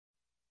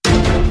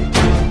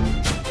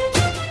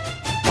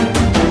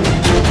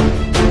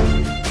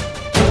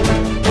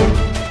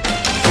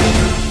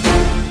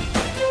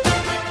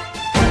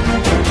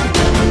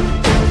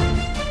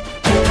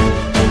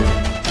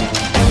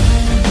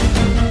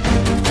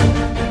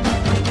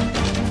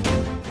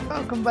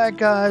Welcome back,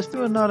 guys,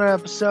 to another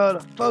episode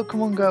of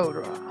Pokemon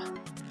Godra.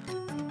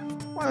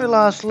 When we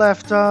last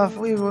left off,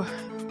 we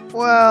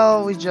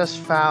just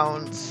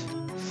found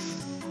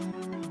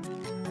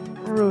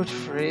Route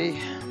 3.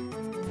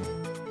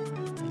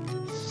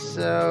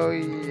 So,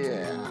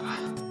 yeah.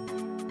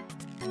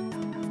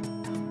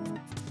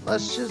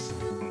 Let's just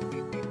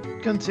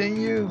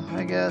continue,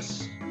 I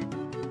guess.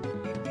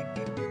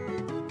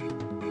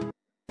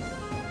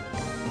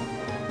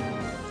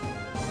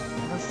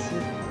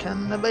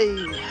 Can it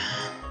be?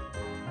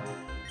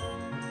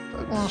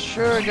 Pokemon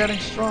sure are getting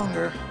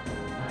stronger.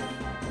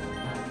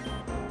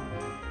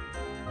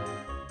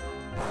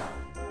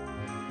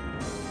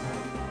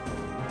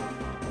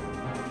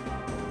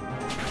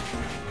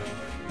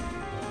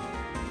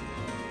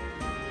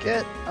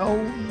 Get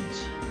owned.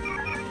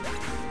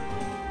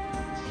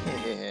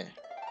 Yeah.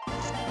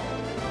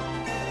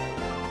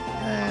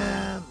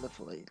 And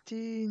level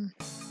 18.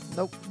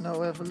 Nope,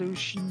 no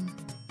evolution.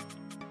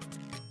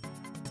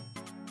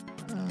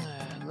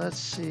 Let's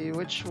see,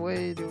 which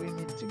way do we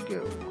need to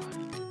go?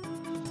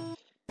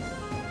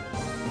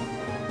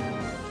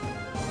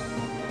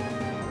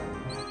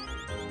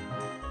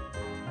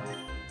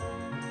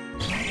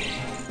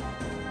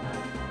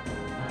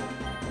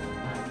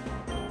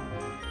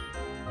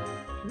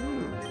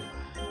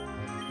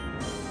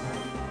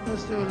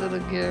 Let's do a little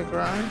gear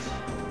grind.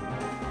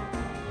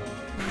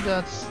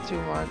 That's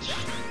too much.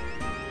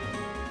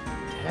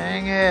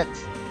 Dang it!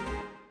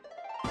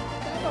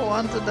 I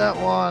wanted that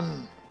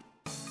one.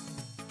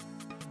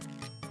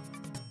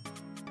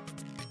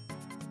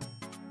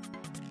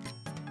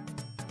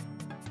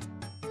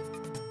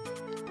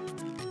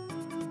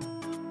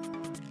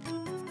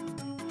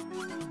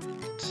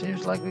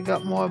 Seems like we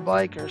got more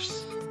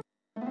bikers.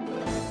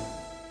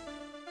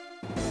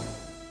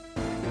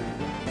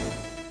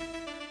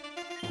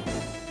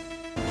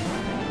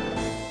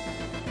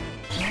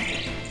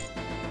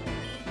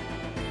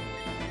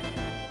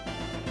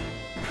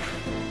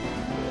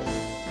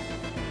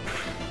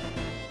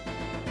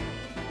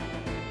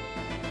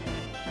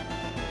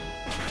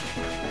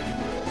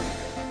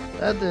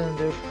 That didn't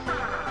do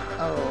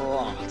a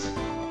lot.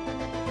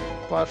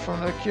 Apart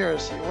from the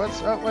accuracy.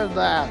 What's up with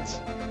that?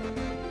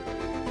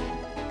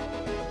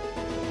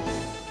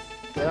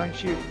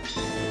 Don't you?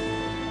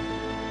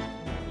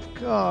 Of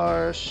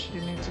course,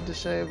 you need to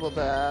disable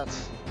that.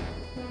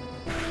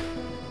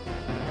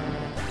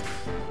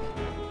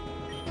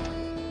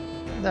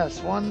 That's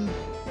one.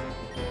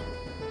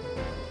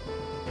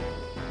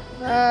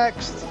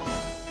 Next.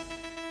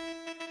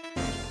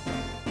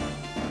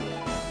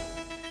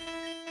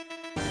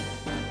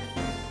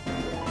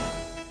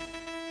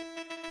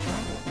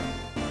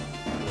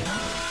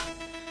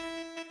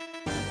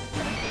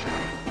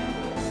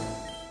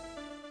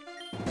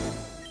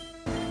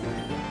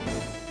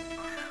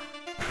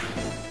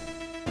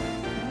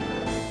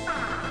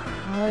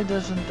 Why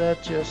doesn't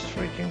that just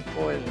freaking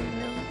poison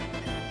him?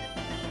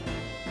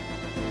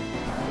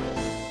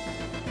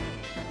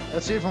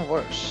 That's even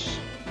worse.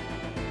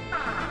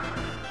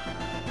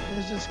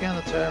 He's just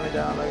gonna tear me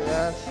down like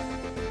that.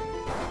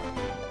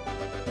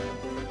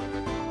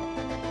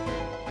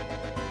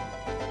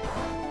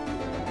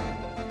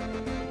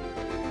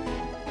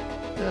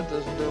 That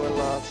doesn't do a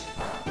lot.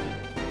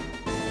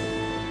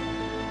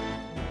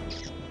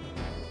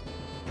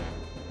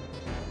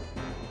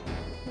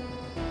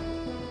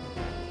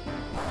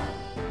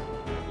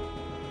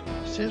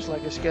 Seems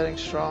like it's getting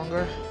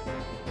stronger.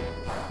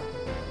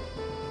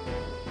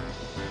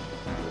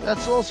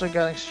 That's also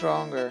getting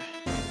stronger.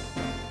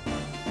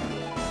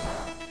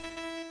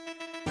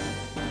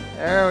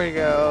 There we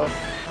go.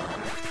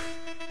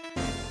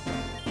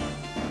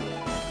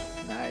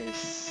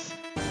 Nice.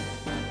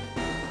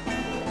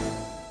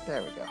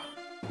 There we go.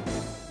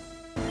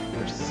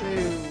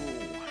 Pursue.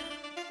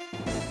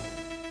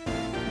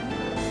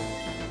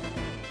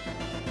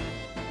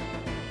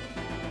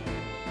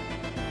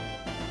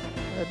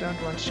 I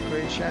don't want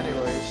Screech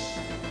anyways.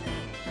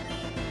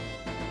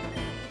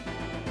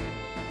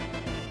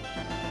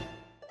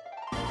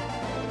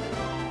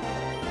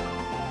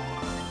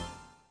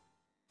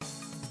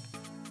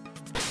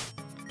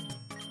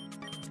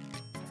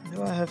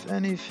 Do I have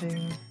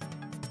anything?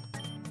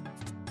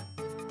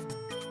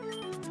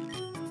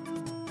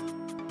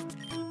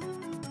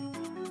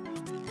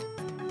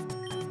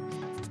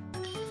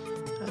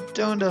 I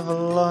don't have a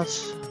lot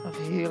of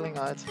healing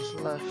items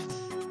left.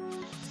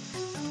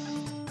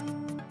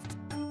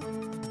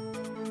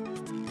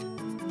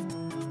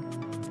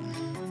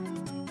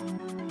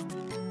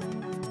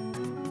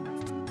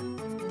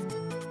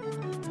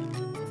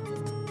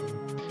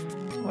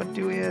 What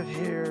do we have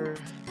here?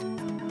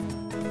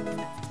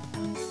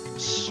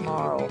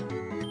 Snarl.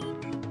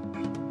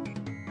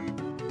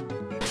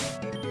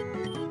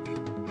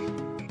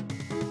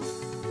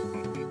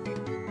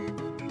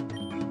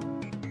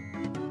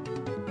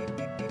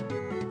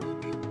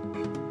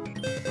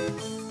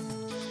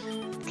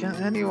 Can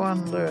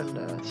anyone learn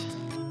that?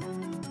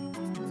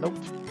 Nope.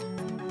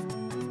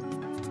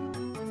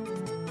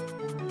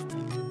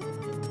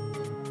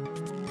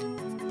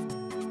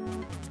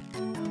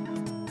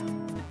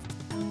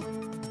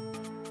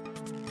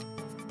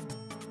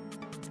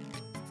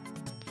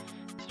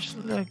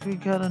 Looks like we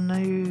got a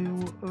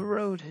new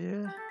road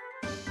here.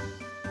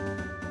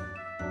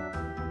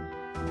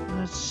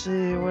 Let's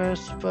see,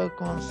 where's the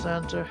Pokemon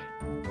Center?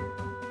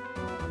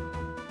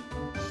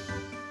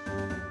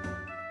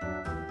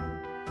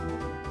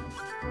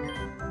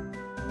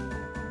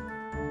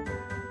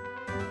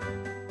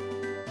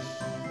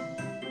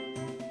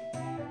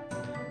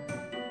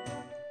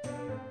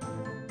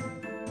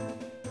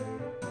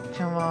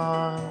 Come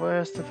on,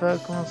 where's the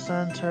Pokemon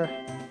Center?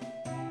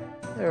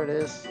 There it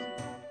is.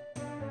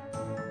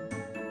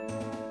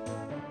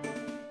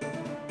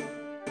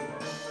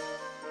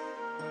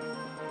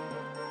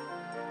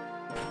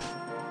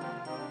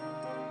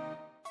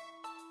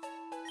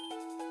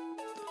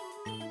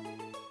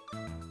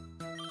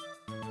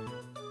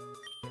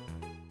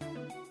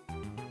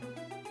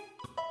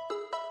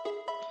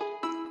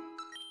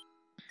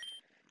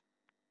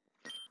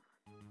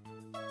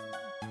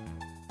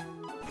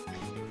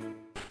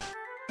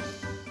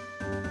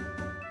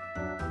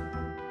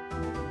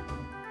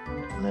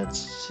 Let's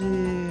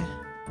see.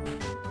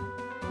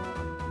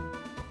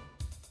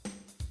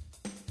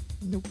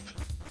 Nope.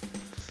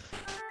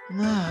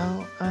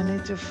 Now I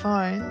need to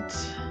find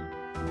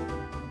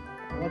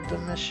what the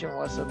mission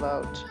was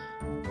about.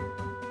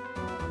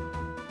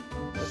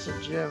 That's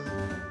a gym.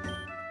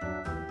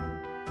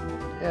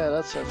 Yeah,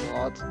 that says a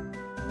lot.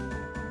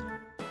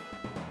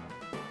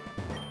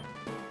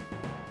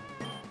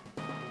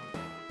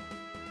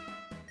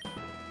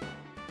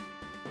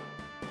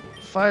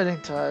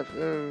 Fighting type.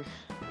 Ooh.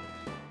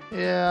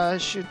 Yeah, I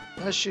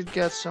should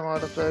get some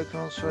other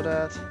Pokemons for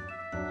that.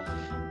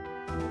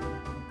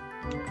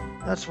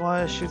 That's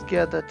why I should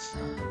get that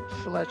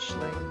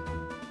fledgling.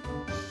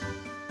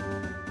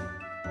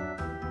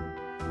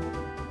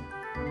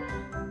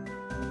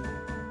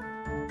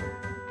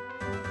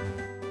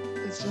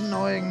 It's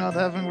annoying not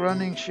having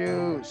running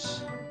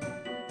shoes.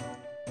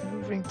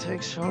 Moving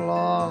takes so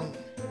long.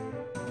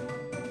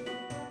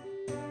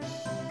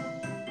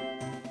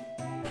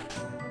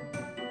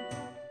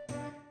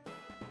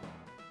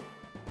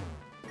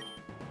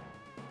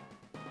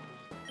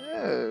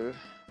 Oh.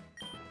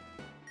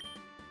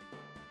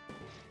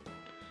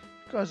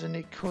 Of course I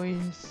need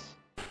coins.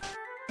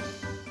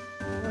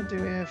 What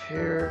do we have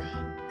here?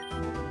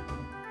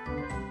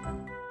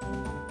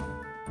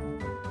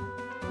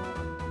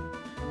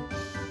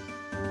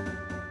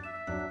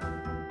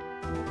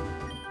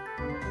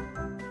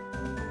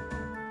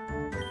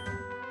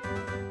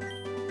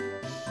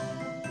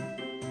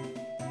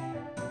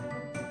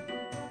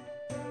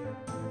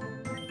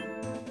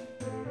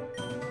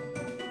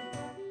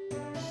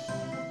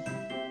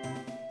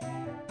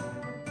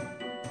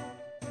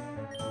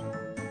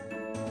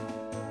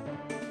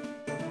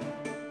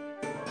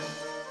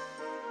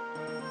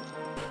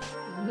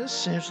 This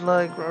seems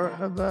like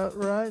about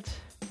right.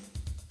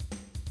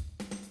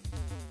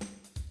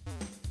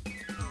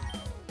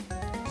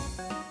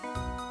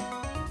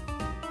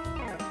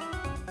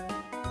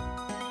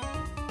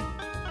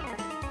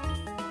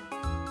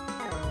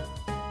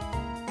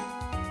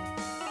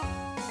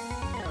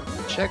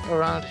 Check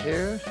around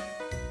here.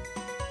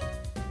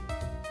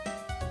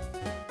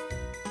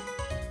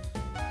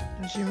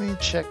 What do you mean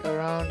check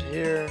around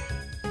here?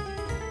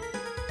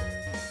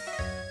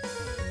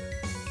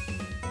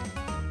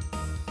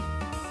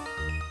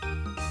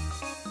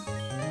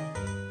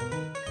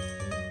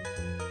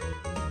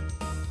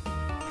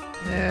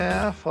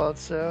 Yeah, I thought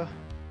so.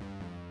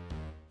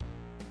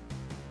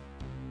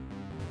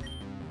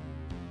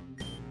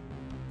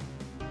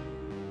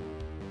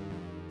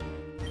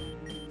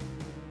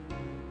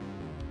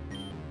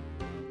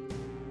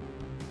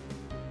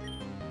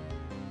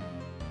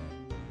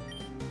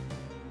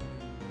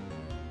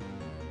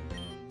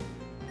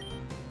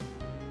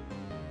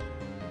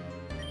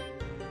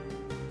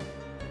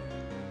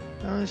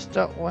 Only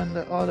stop when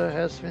the other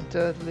has been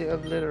totally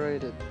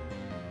obliterated.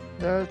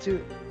 They are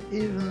too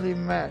evenly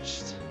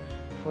matched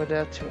for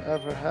that to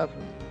ever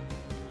happen.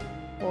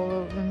 All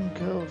will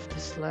engulf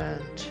this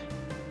land.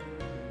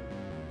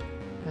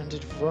 And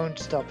it won't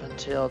stop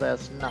until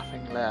there's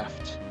nothing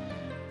left.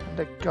 And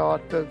the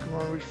god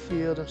Pokemon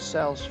reveal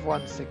themselves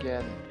once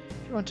again.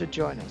 If you want to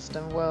join us,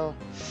 then well,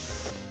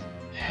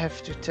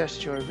 have to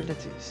test your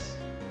abilities.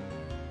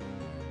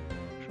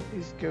 From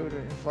East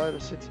Godra in Vital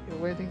City,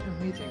 awaiting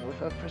a meeting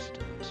with our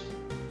president.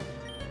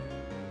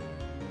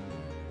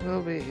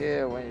 We'll be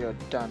here when you're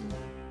done.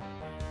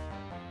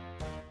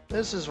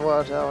 This is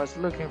what I was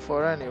looking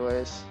for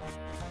anyways.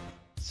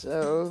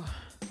 So,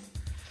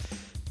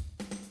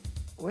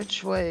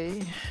 which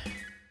way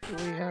do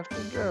we have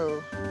to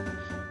go?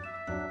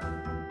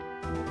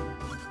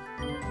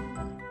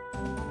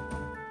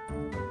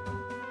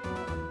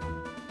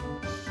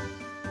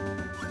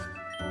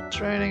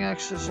 Training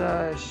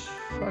exercise.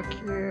 Fuck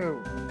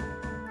you.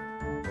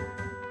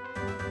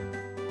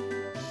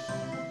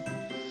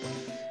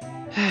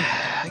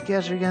 I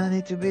guess we're gonna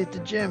need to be at the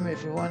gym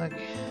if we wanna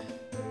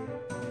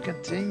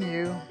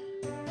continue.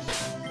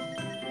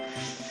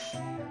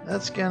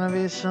 That's gonna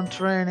be some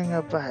training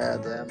up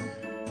ahead then.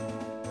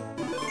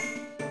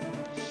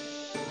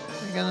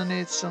 We're gonna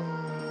need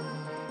some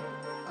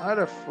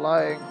Either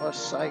flying or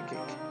psychic.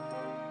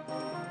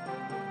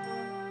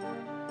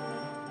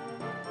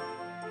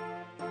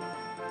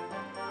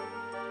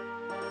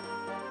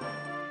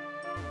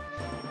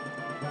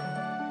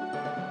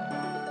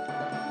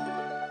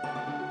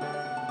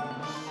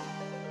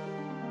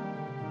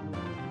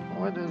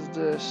 What is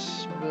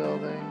this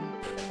building?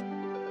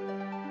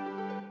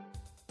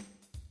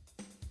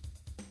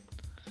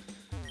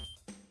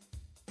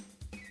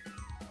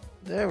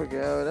 There we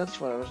go,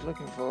 that's what I was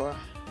looking for.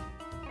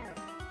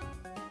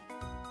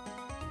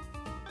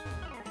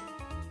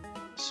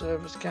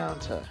 Service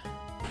counter.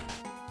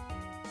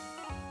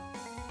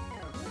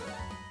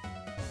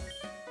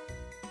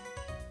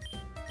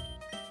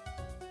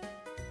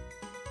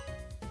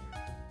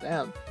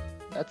 Damn,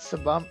 that's a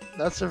bump.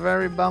 That's a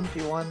very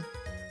bumpy one.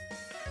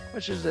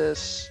 Which is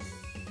this?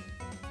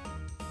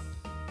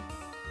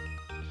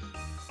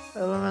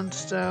 Element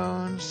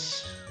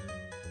stones.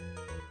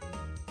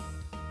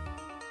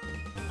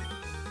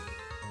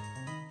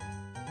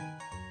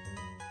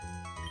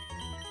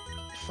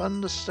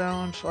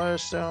 Thunderstone,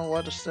 firestone,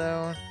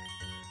 waterstone.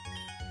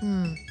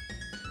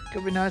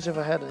 Could be nice if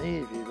I had an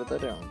Eevee, but I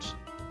don't.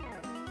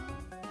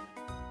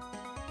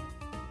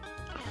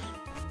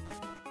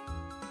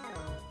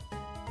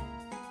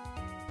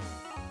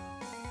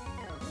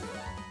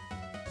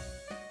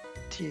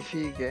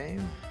 TV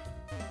game.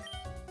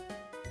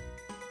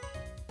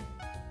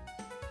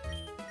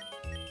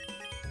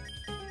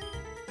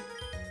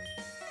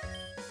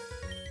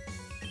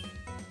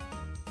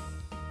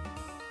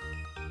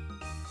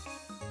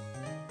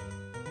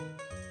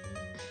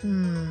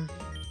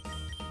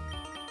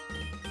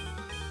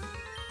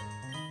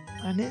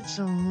 I need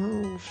some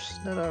moves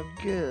that are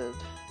good.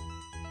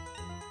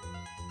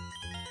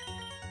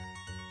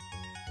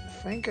 I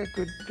think I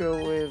could go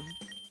with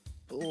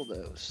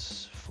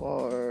Bulldoze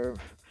for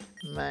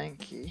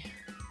Mankey.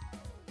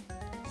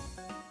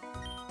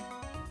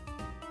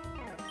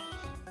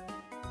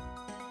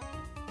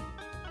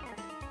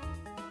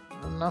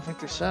 Nothing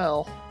to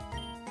sell.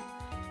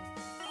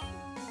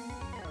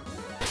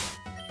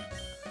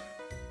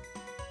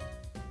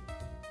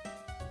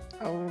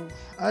 Oh,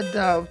 I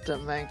doubt that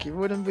Mankey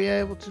wouldn't be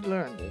able to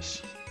learn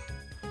this.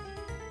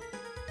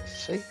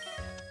 See?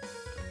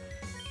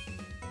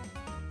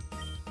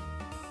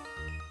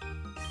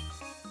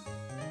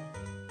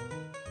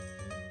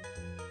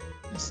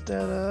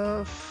 Instead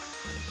of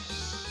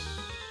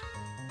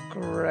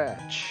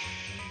scratch.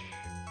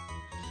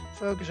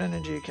 Focus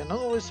energy can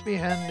always be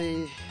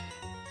handy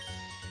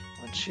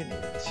when she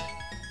needs.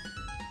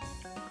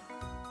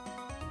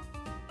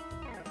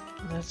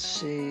 Let's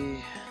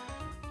see.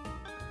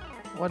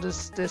 What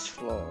is this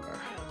floor?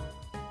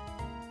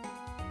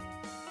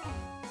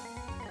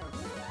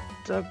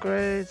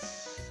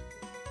 Upgrades.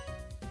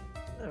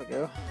 There we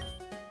go.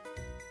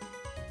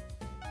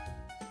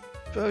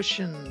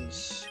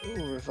 Potions.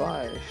 Ooh,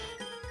 revive.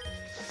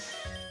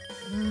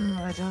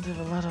 I don't have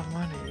a lot of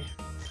money.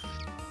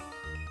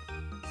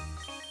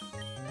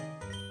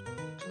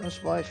 So let's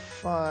buy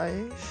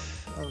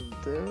 5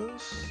 of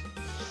those.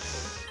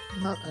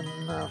 Not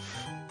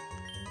enough.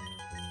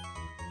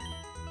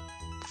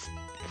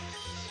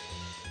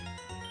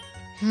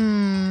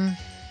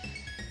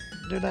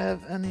 Did I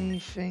have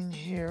anything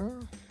here?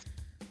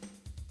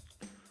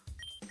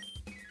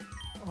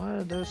 Why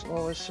are those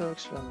always so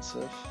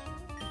expensive?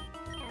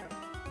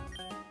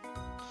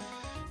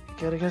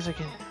 Okay, I guess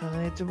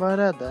I need to buy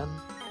that then.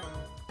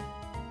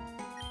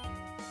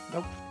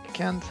 Nope,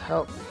 can't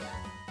help me.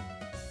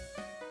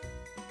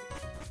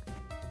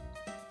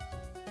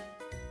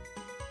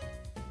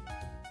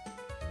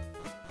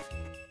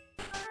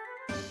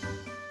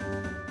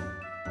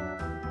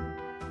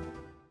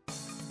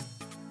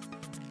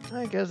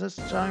 I guess it's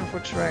time for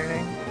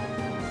training.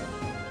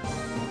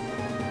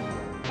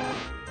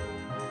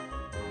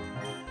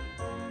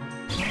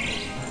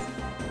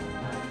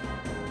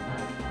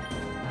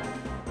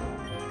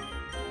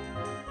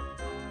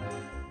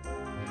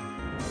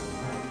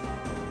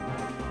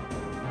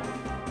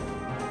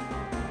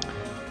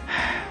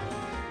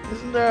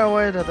 Isn't there a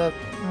way that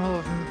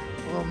move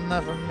will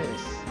never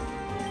miss?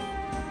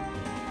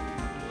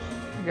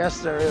 I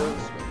guess there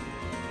is.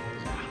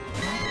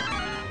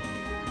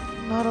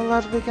 Not a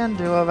lot we can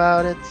do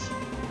about it.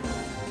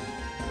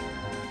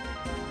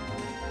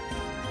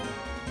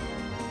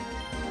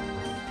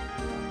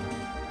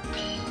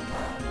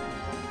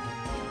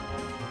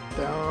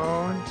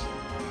 Don't.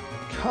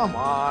 Come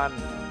on.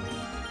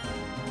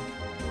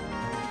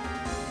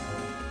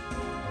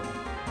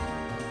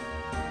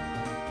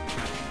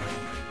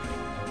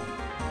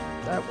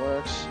 That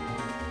works.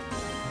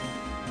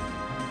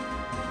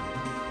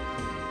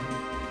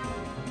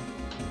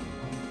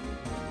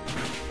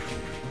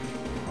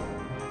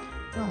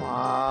 Come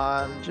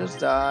on, just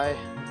die.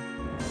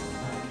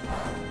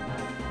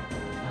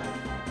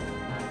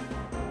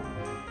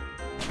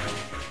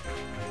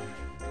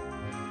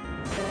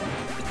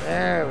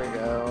 There we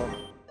go.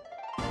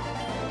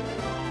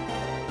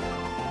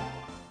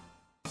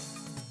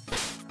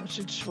 I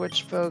should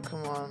switch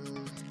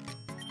Pokemon.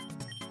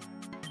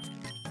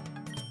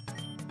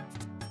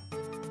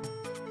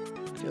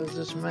 Because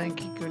this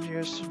monkey could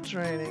use some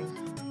training.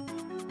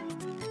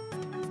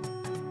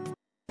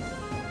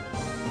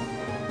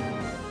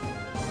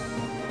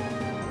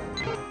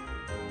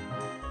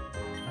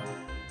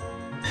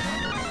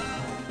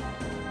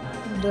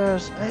 And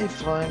there's a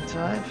flying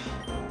type.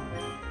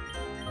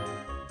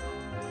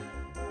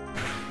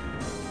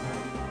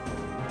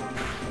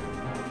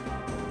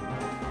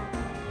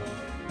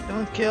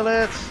 Don't kill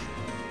it.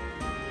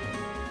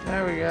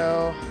 There we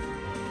go.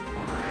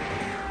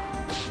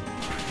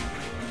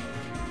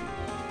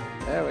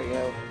 There we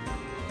go.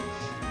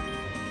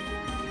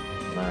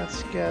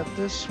 Let's get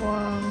this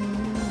one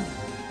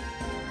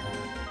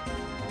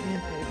in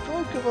a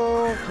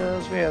Pokeball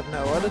because we have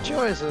no other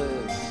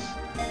choices.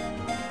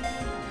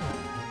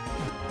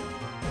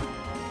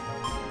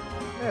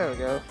 There we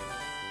go.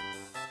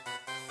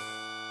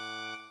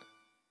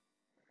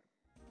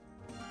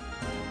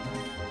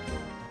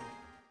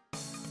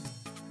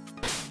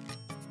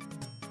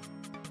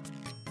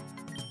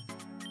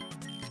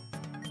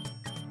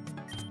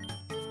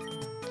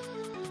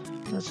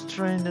 Let's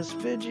train this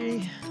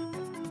Pidgey.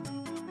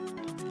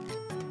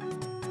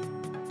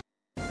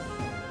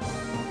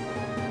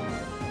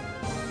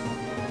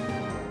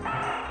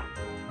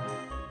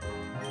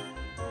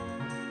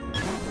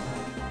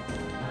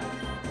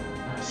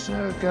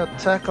 So we've got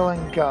Tackle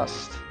and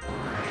Gust.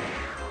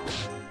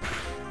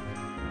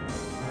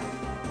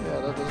 Yeah,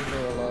 that doesn't do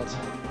a lot.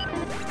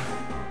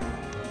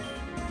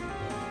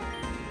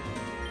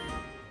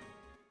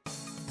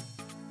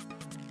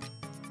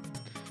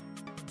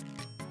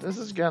 This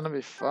is gonna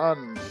be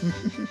fun.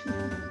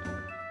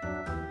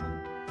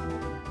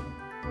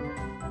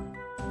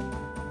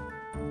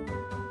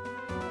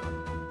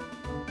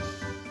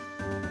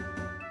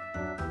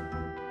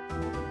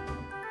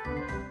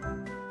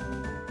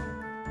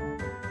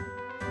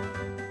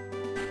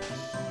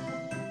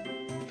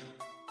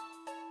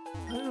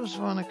 I just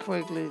want to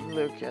quickly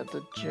look at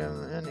the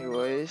gym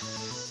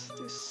anyways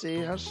to see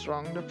how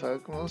strong the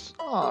Pokemons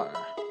are.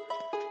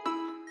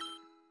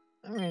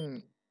 I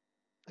mean,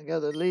 I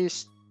got at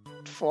least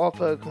 4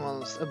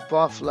 Pokemons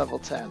above level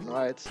 10,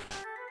 right?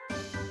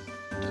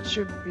 That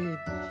should be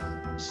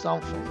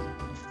something.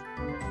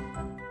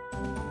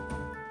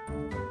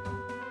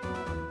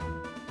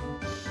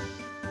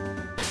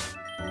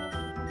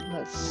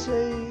 Let's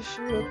save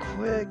real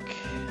quick.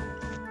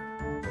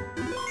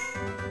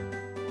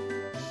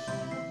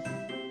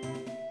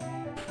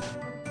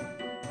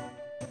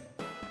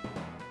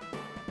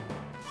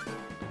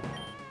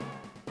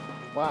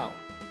 Wow,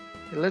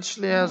 he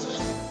literally has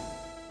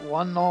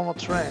 1 normal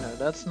trainer,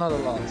 that's not a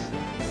lot.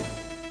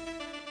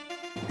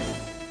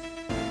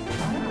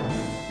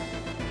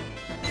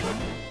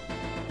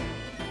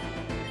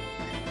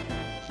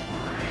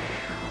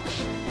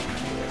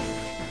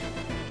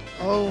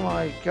 Oh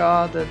my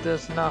god, that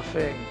does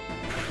nothing.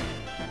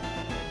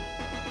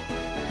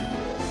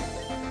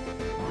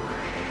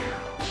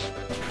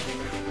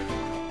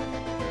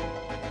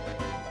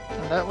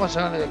 And that was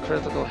only a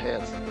critical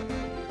hit.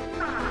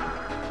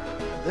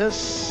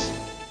 This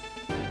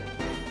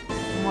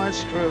might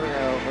screw me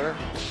over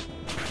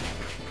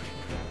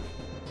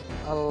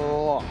a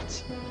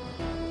lot.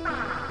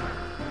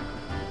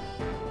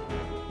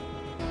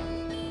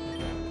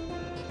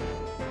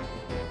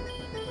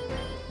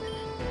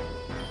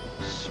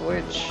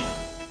 Switch.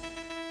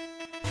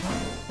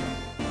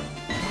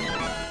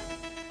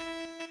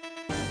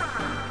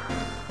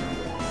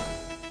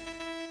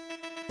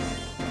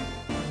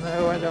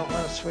 No, I don't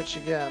want to switch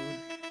again.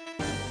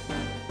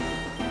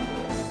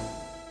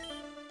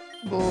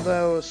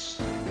 Bulldoze.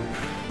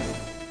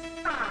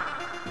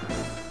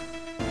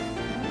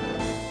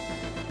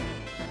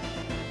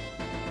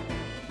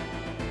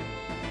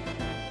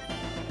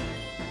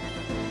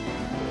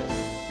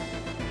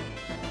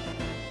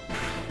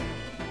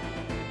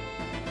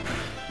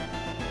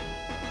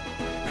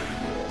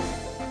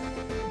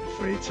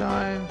 3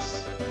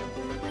 times.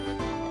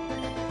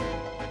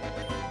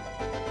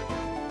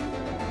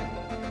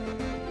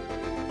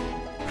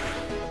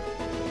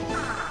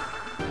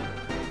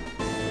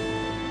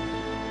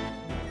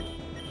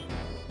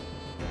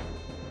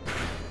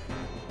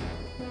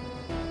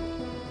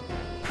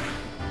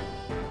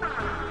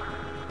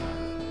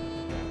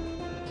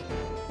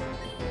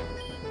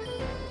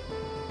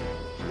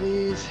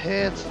 Please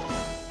hit.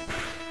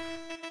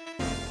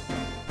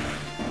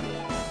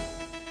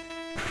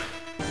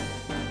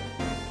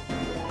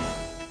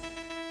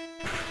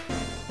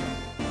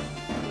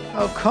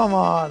 Oh, come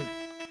on.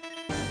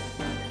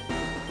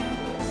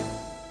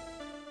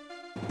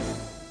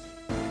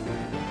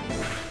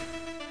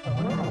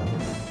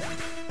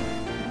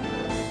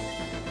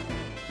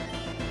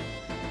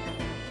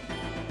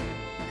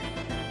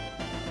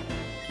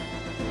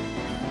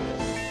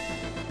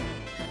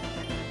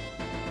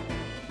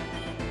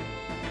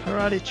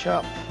 Karate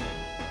chop.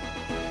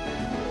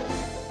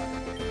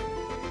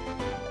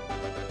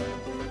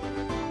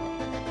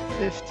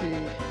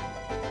 $50.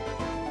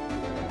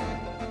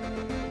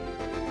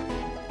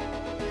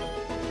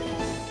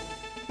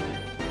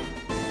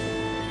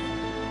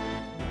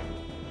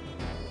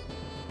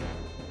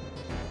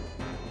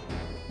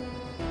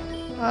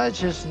 I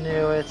just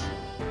knew it.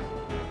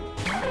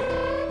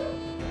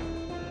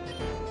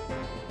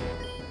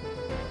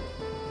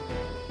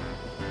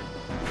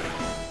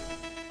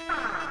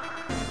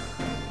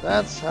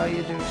 That's how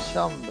you do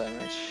some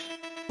damage.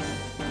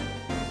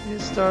 You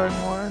start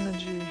more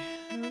energy.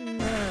 Oh,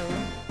 no.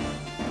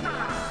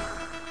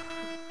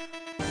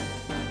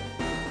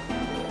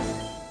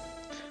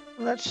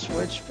 Let's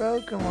switch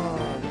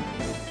Pokemon.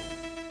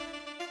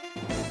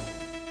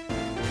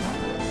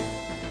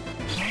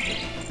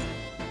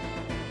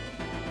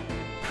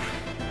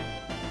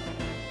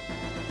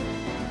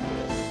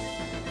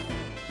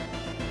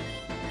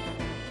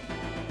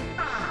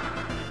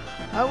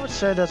 I would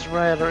say that's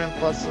rather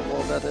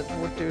impossible that it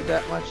would do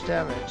that much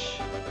damage.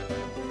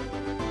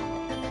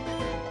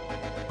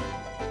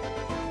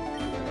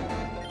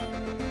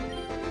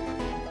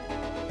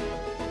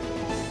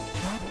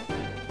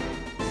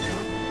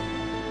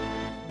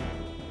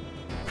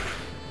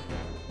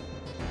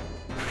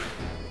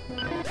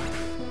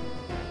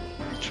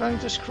 You're trying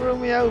to screw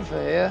me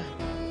over here.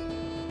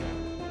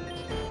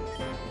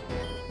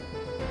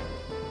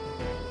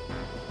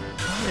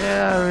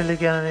 Yeah, I'm really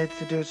gonna need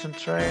to do some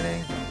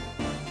training.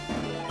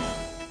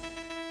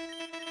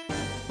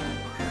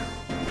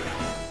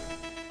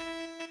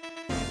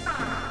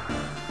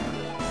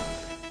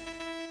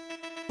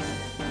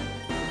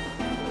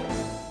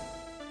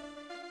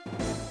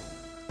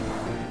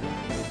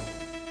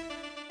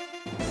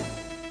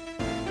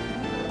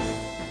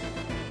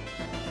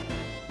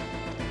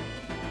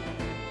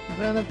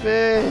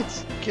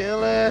 Benefit!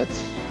 Kill it!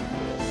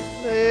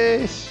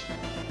 Please!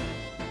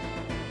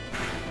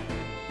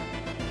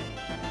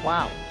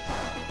 Wow.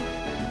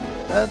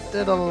 That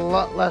did a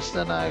lot less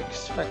than I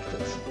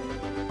expected.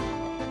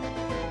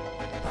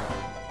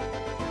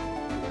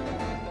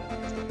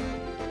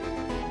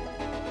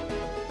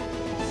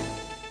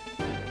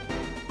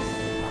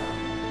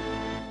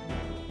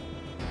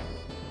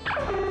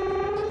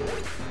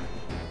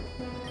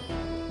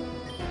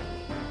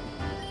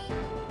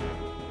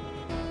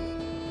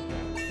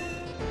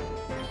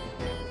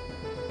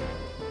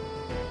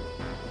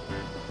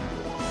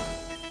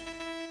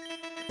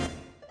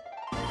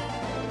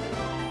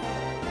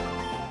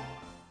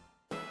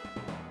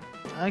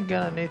 I'm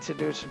gonna need to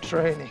do some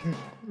training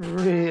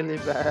really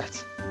bad.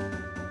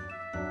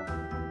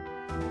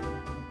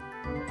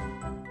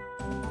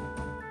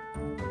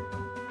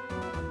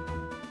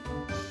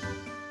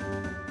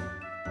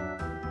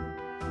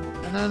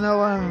 And I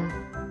know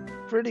I'm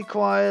pretty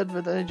quiet,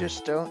 but I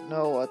just don't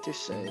know what to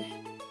say.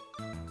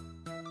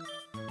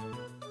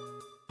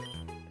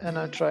 And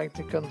I'm trying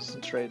to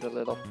concentrate a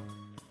little.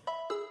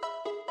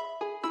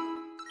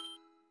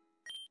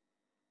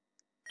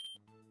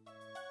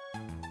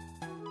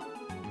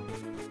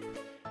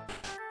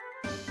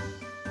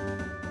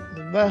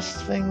 The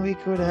best thing we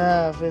could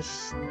have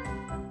is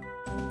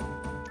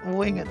a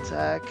wing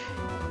attack.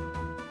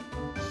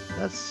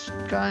 That's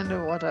kind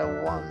of what I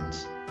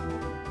want,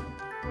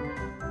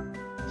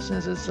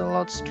 since it's a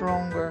lot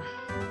stronger,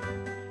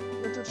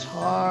 but it's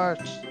hard.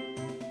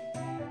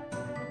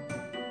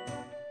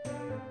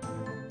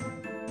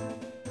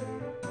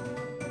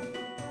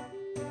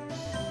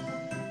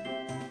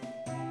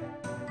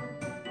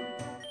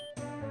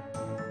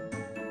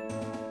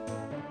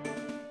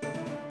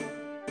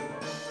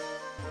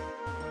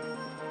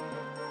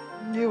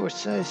 You would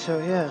say so,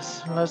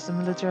 yes, unless the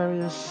military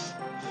is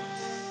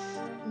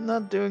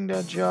not doing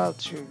their job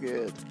too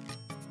good.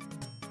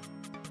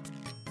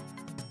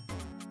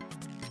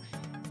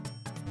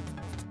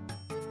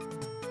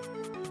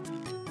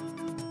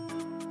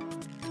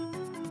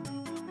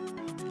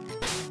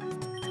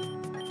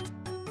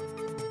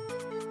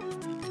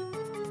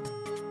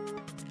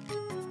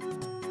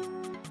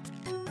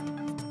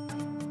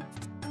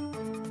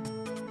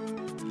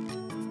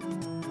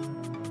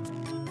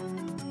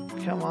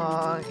 Come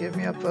on, give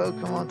me a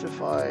Pokemon to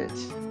fight.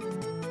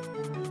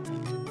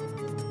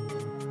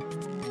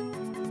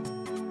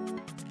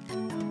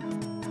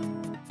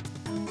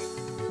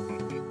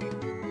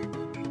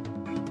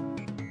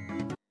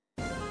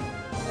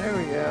 There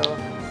we go.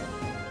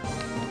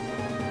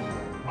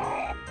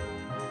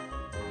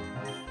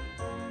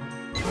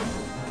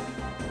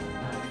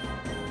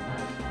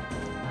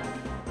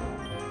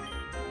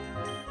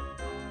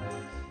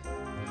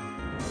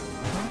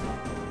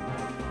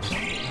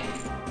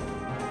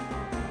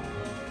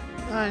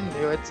 I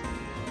knew it.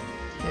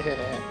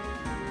 Yeah.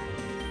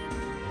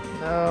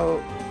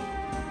 No.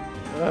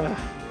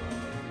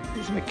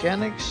 These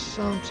mechanics,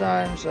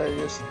 sometimes I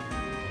just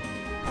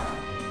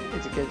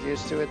need to get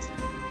used to it.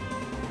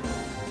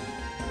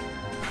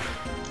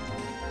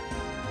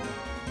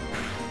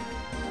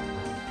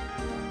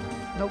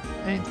 Nope,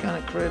 ain't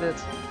gonna crit it.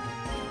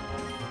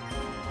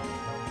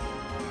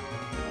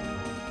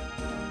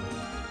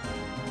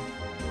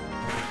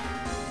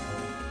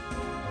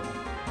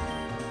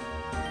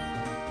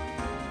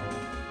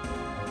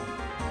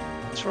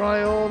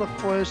 Try all the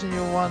poison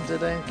you want,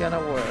 it ain't gonna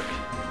work.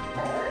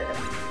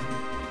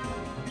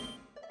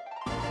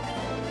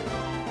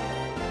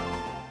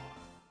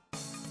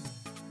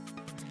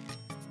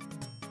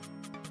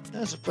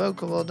 There's a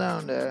Pokeball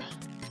down there.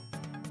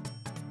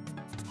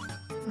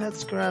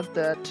 Let's grab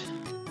that.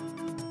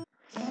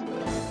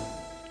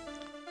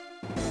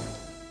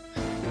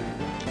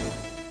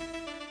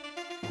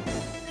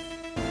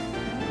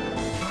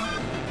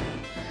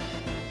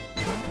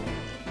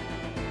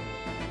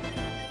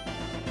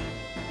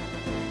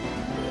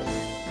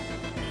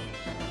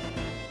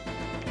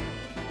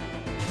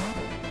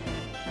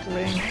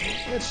 Link,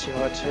 it's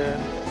your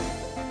turn.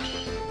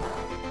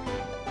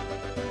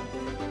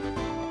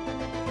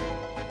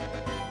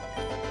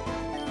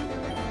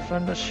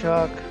 Thunder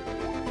Shock.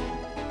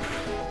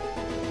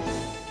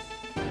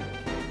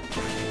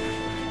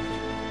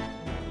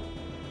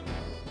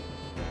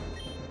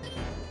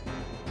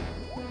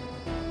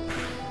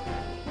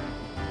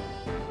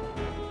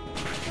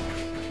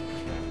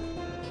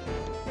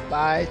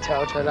 Bye,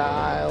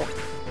 Totodile.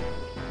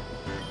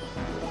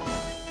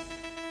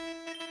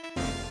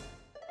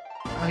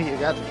 Oh, you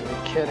got to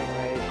be kidding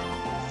me.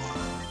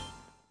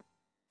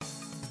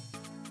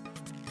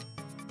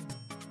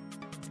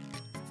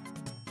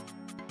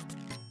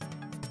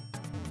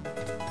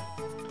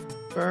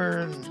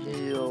 Burn,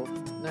 heal.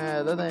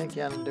 Nah, that ain't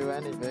gonna do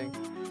anything.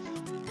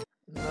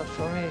 Not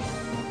for me.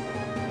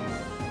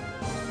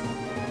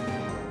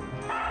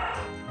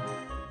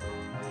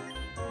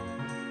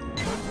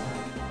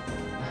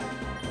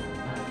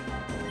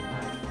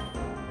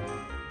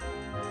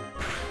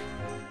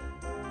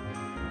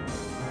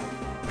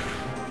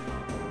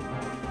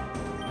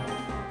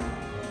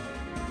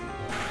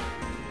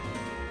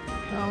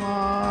 Come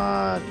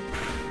on.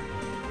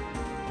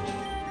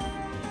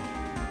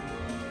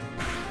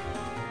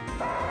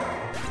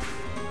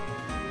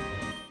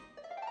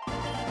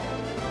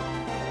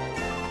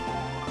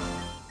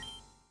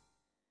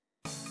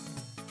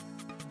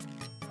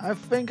 I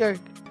think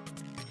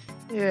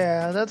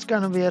yeah, that's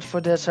gonna be it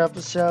for this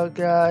episode,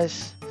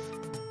 guys.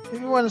 If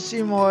you want to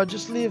see more,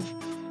 just leave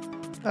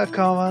a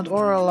comment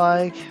or a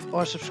like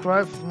or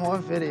subscribe for more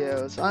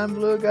videos. I'm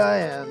Blue Guy,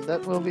 and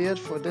that will be it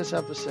for this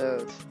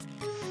episode.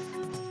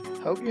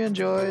 Hope you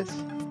enjoyed,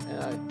 and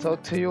I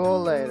talk to you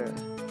all later.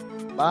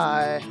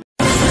 Bye.